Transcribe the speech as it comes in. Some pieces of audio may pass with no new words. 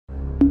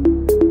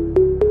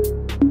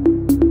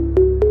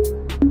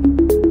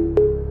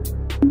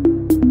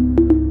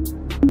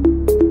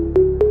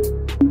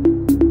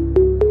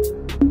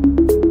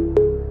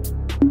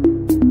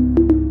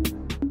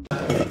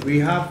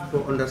have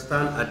to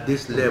understand at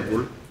this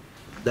level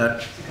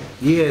that,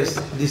 yes,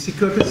 the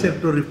security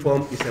sector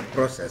reform is a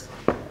process.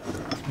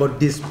 But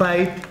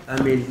despite,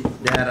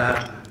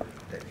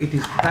 it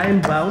is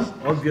time-bound,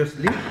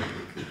 obviously,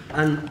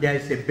 and there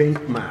is a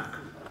benchmark.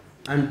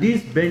 And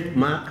this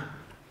benchmark,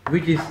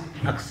 which is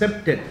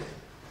accepted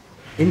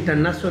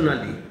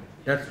internationally,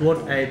 that's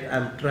what I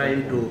am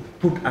trying to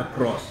put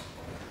across.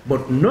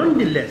 But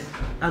nonetheless,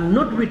 and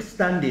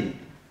notwithstanding,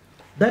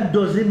 that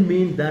doesn't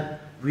mean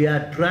that we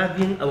are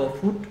dragging our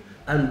foot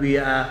and we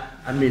are,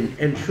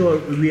 ensure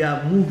we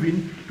are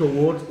moving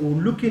towards or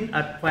looking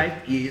at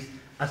 5 years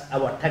as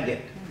our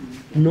target.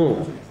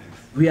 No,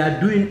 we are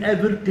doing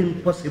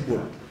everything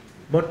possible.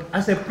 But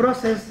as a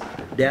process,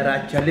 there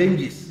are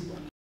challenges.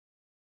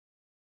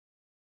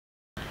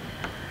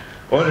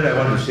 All that I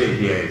want to say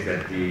here is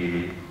that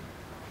the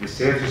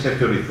security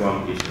sector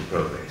reform is in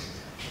progress.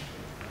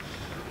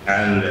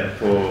 And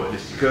for the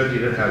security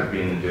that has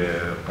been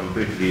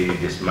completely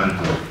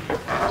dismantled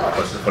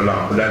for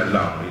that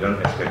long, we don't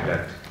expect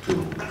that to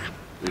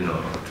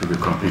be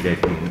completed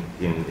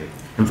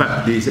in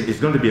fact, it's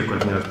going to be a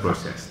continuous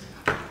process.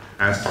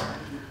 As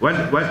what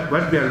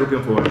we are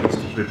looking for is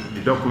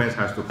the documents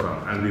has to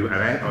come, and we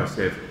align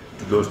ourselves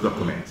to those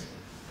documents.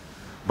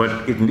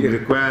 But it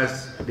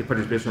requires the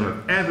participation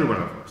of every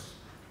one of us,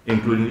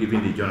 including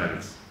even the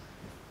journalists,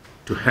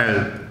 to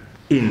help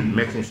in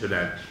making sure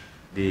that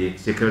the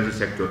security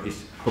sector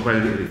is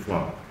properly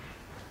reformed.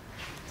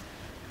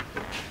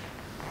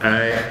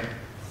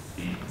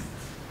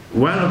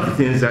 One of the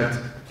things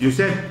that you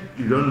said,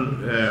 you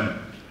don't,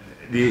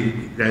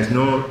 there's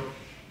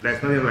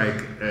nothing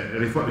like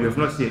reform. You have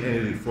not seen any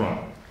reform.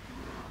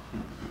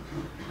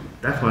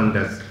 That one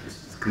does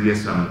create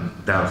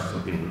some doubts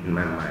in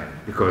my mind,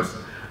 because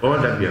all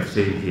that we have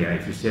said here,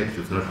 if you said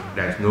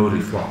there's no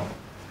reform,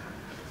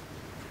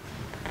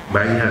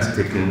 but he has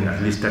taken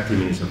at least 30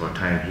 minutes of our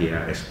time here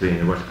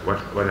explaining what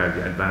are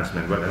the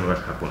advancements, what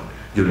happened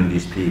during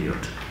this period.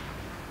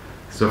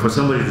 So for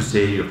somebody to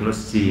say you have not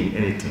seen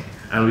anything,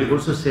 and we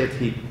also said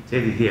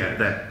here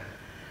that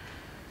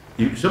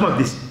some of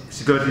these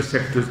security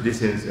sectors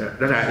decisions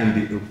that are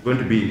going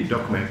to be in the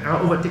document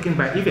are overtaken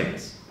by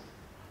events.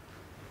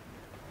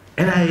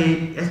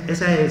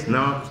 SIS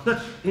now is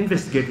not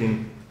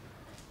investigating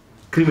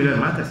criminal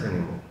matters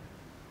anymore.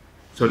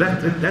 So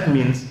that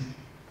means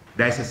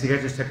there is a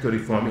security sector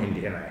reform in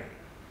the NIA.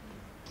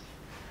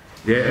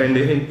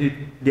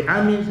 The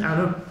armies are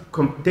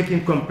not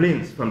taking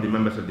complaints from the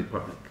members of the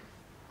public.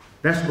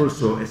 That's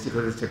also a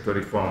security sector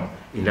reform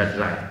in that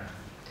line.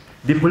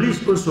 The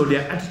police also,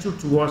 their attitude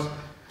towards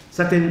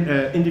certain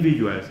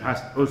individuals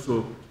has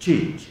also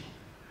changed.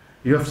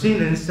 You have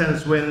seen an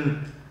instance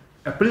when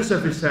a police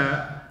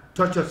officer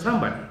tortured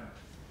somebody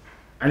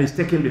and is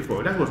taken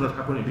before. That was not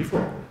happening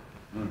before.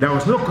 There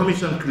was no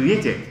commission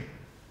created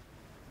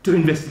to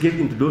investigate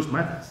into those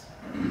matters.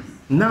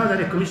 Now that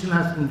the commission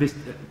has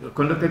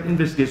conducted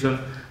investigation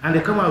and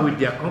they come out with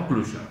their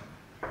conclusion,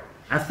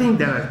 I think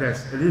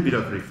there's a little bit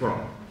of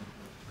reform.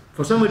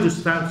 For somebody to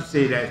stand to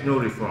say there is no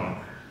reform,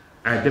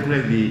 I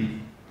definitely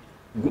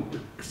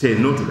say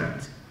no to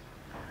that.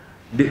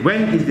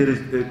 When is the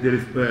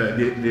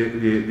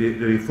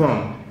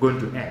reform going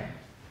to end?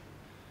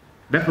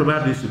 That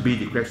probably should be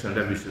the question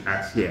that we should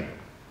ask here.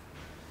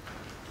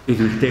 It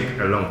will take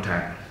a long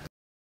time.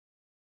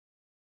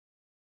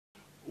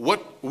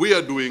 What we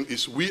are doing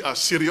is we are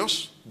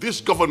serious.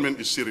 This government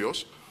is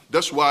serious.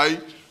 That's why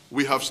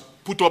we have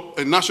put up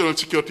a national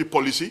security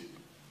policy,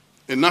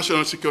 a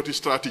national security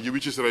strategy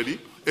which is ready,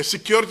 a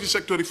security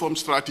sector reform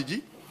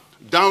strategy,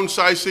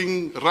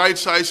 downsizing,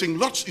 right-sizing,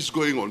 lots is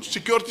going on.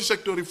 Security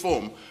sector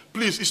reform,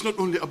 please, it's not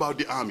only about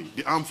the army,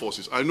 the armed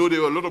forces. I know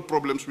there are a lot of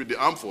problems with the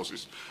armed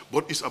forces,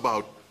 but it's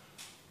about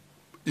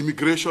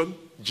immigration,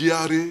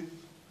 GRA,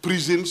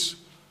 prisons,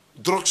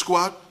 drug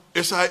squad,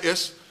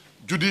 SIS,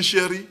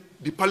 judiciary,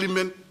 the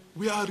parliament.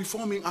 We are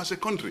reforming as a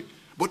country.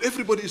 But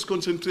everybody is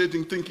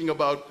concentrating, thinking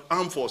about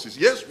armed forces.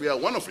 Yes, we are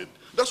one of it.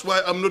 That's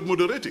why I'm not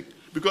moderating,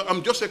 because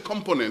I'm just a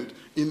component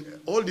in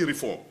all the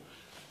reform.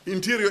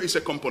 Interior is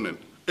a component.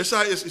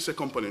 SIS is a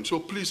component. So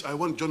please, I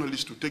want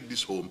journalists to take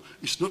this home.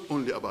 It's not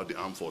only about the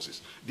armed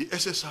forces. The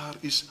SSR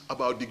is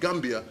about the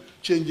Gambia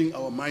changing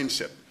our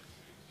mindset,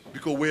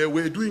 because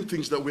we're doing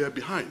things that we are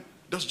behind.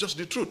 That's just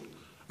the truth.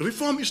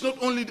 Reform is not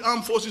only the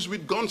armed forces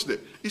with guns there.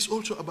 It's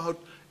also about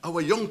our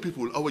young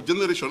people, our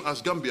generation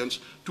as Gambians,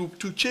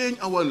 to change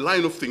our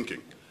line of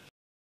thinking.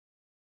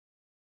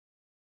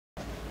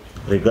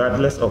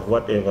 Regardless of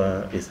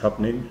whatever is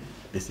happening,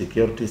 the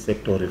security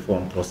sector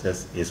reform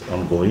process is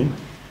ongoing.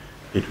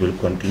 It will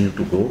continue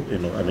to go.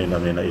 It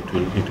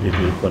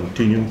will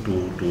continue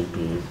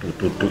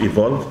to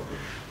evolve.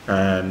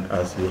 And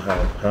as you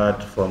have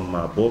heard from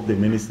both the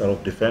Minister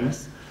of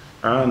Defense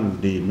and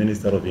the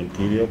Minister of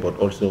Interior, but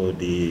also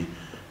the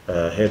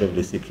head of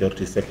the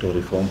security sector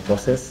reform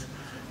process,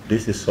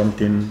 this is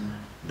something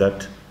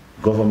that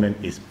government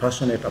is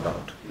passionate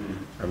about.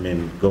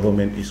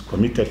 Government is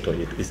committed to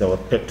it. It's our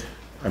pet,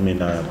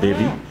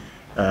 baby,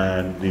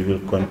 and we will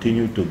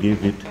continue to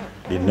give it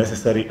the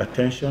necessary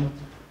attention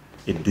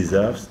it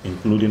deserves,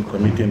 including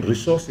committing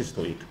resources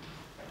to it.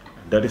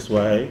 That is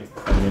why,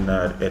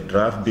 a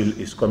draft bill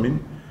is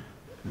coming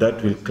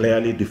that will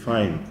clearly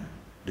define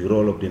the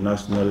role of the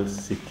National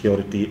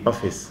Security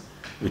Office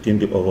within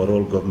the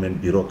overall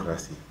government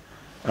bureaucracy.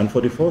 And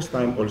for the first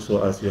time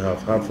also, as you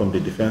have heard from the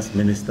Defense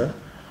Minister,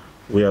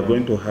 we are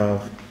going to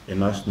have a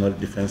national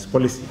defense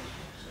policy.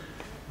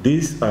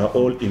 These are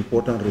all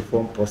important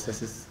reform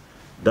processes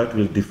that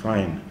will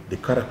define the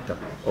character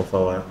of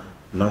our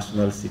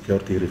national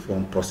security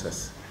reform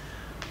process.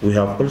 We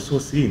have also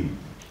seen,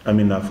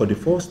 for the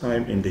first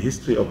time in the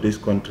history of this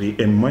country,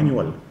 a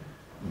manual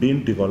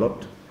being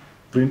developed,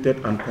 printed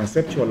and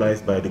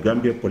conceptualized by the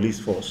Gambia Police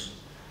Force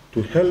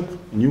to help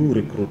new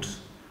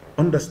recruits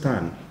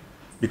understand,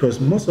 because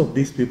most of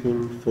these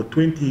people for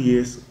 20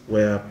 years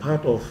were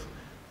part of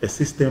a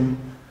system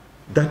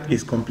that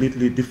is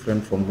completely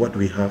different from what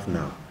we have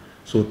now.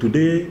 So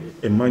today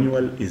a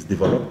manual is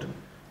developed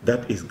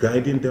that is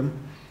guiding them,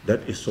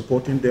 that is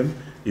supporting them.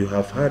 You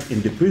have heard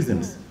in the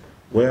prisons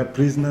where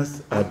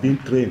prisoners are being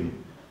trained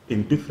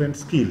in different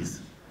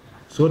skills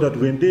so that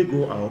when they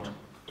go out,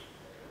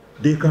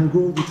 they can go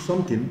with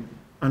something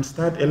and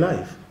start a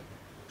life.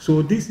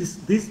 So these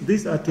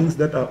are things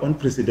that are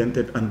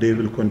unprecedented and they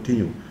will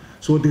continue.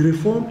 So the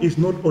reform is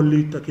not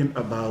only talking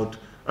about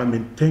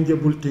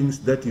tangible things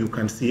that you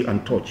can see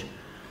and touch,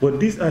 but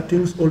these are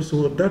things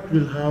also that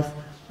will have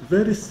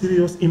very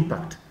serious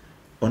impact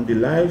on the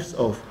lives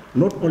of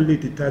not only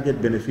the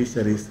target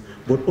beneficiaries,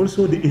 but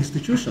also the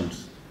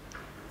institutions.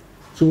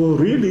 So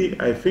really,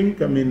 I think,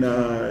 the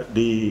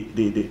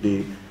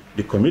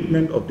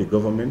commitment of the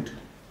government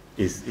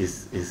is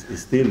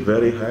still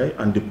very high,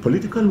 and the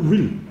political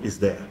will is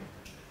there.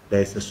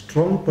 There is a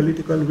strong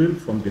political will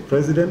from the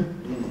president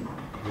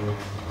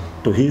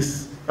to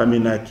his,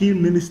 key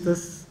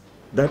ministers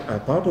that are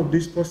part of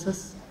this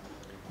process,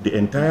 the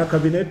entire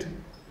cabinet,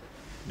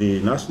 the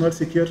National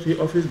Security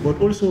Office, but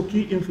also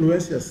key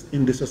influencers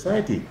in the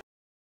society.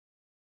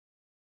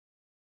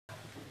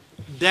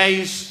 There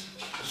is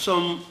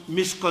some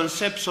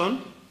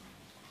misconception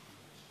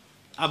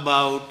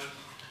about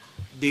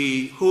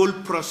the whole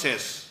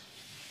process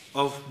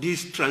of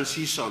this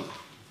transition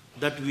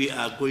that we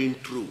are going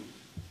through.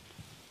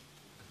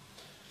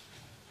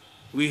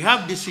 We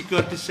have the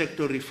security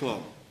sector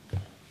reform.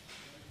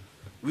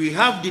 We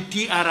have the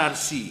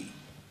TRRC,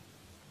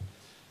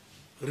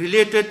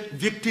 related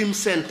victim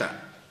center.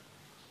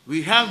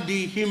 We have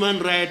the human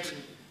rights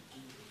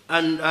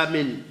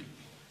and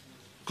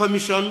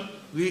commission.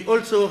 We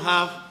also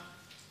have,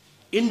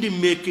 in the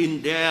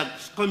making, there are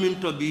coming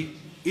to be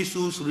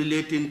issues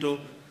relating to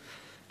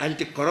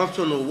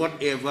anti-corruption or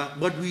whatever,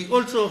 but we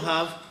also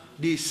have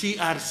the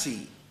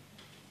CRC.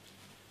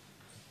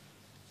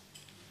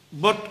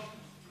 But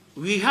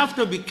we have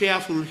to be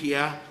careful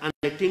here, and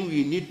I think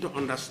we need to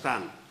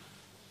understand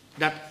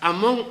that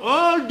among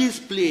all these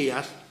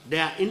players, they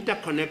are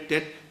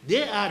interconnected,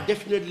 they are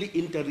definitely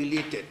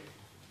interrelated,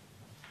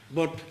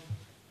 but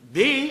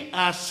they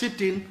are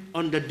sitting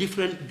under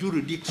different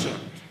jurisdictions.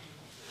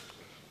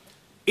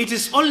 It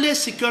is only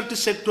security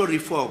sector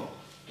reform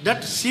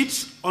that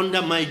sits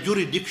under my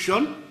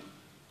jurisdiction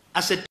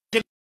as a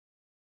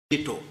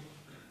technical,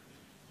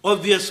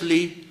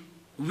 obviously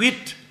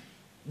with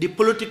the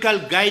political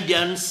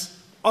guidance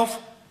of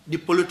the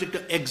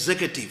political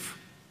executive.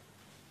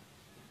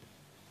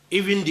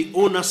 Even the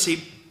ownership,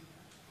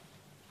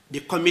 the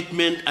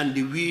commitment and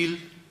the will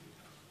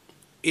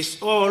is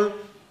all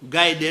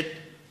guided,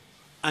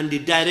 and the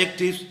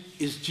directive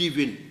is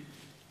given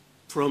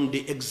from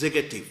the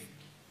executive.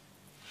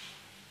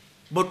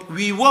 But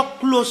we work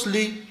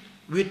closely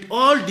with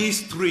all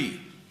these three,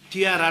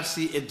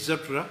 TRRC,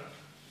 etc.,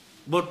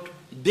 but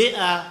they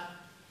are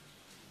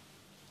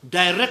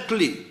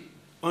directly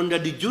under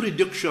the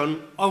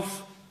jurisdiction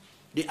of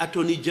the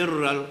Attorney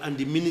General and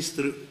the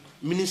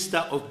Minister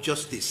of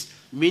Justice,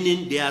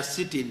 meaning they are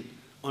sitting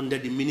under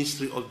the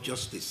Ministry of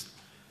Justice.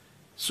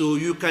 So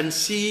you can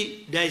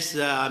see there is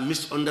a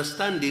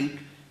misunderstanding,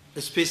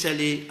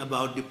 especially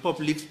about the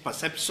public's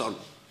perception.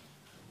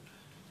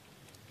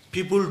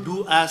 People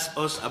do ask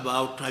us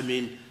about,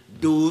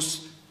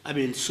 those,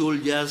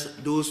 soldiers,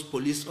 those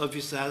police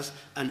officers,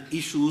 and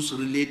issues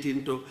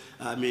relating to,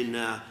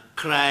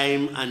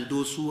 crime, and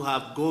those who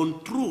have gone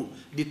through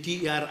the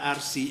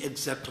TRRC,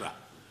 etc.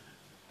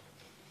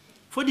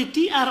 For the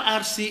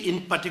TRRC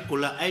in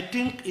particular, I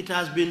think it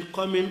has been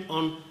coming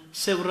on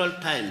several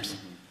times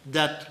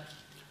that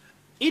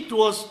it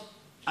was,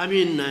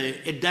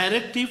 a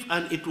directive,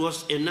 and it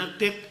was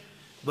enacted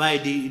by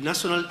the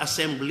National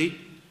Assembly,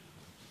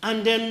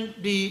 and then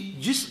the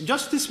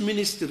Justice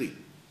Ministry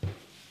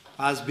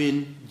has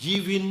been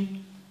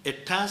given a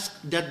task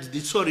that the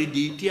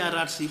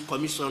TRRC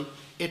Commission,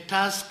 a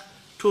task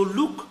to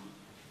look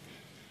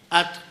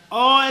at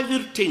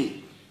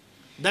everything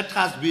that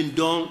has been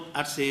done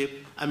as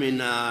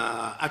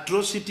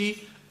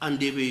atrocity and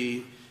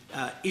the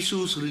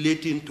issues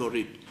relating to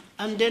it.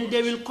 And then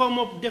they will come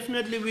up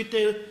definitely with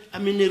a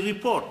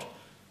report.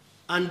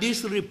 And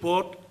this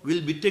report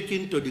will be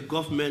taken to the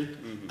government,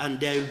 and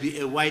there will be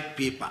a white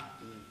paper.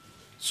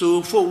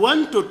 So for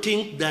one to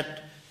think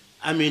that,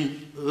 I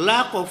mean,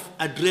 lack of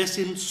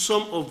addressing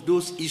some of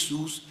those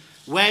issues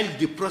while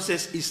the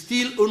process is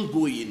still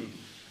ongoing,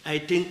 I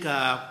think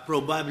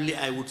probably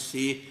I would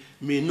say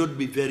may not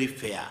be very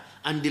fair.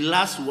 And the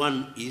last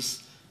one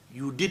is,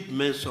 you did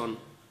mention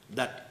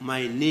that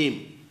my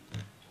name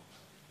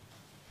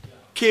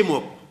came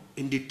up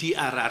in the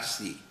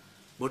TRRC,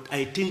 but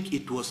I think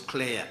it was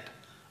cleared.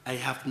 I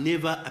have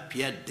never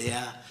appeared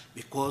there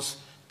because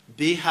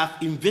they have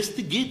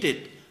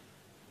investigated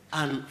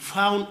and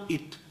found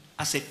it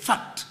as a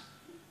fact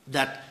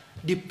that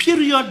the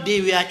period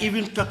they were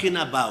even talking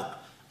about,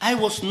 I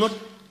was not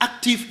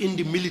active in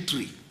the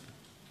military.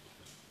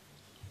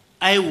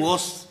 I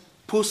was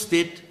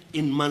posted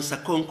in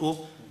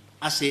Mansakonko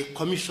as a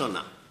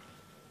commissioner.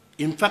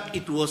 In fact,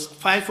 it was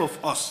 5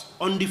 of us.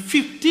 On the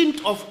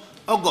 15th of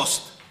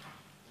August,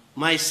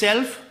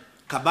 myself,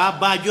 Kaba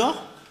Bajo,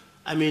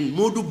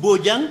 Modu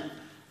Bojang,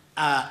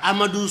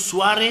 Amadou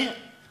Suare,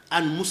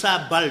 and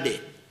Musa Balde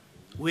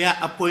were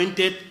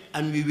appointed,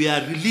 and we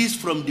were released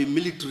from the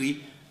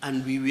military,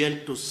 and we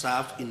went to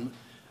serve in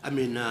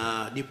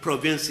the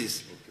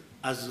provinces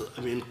as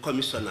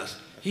commissioners.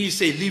 He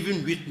is a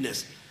living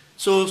witness.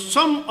 So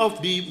some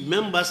of the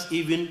members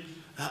even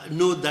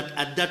know that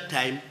at that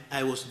time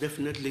I was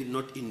definitely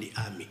not in the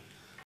army.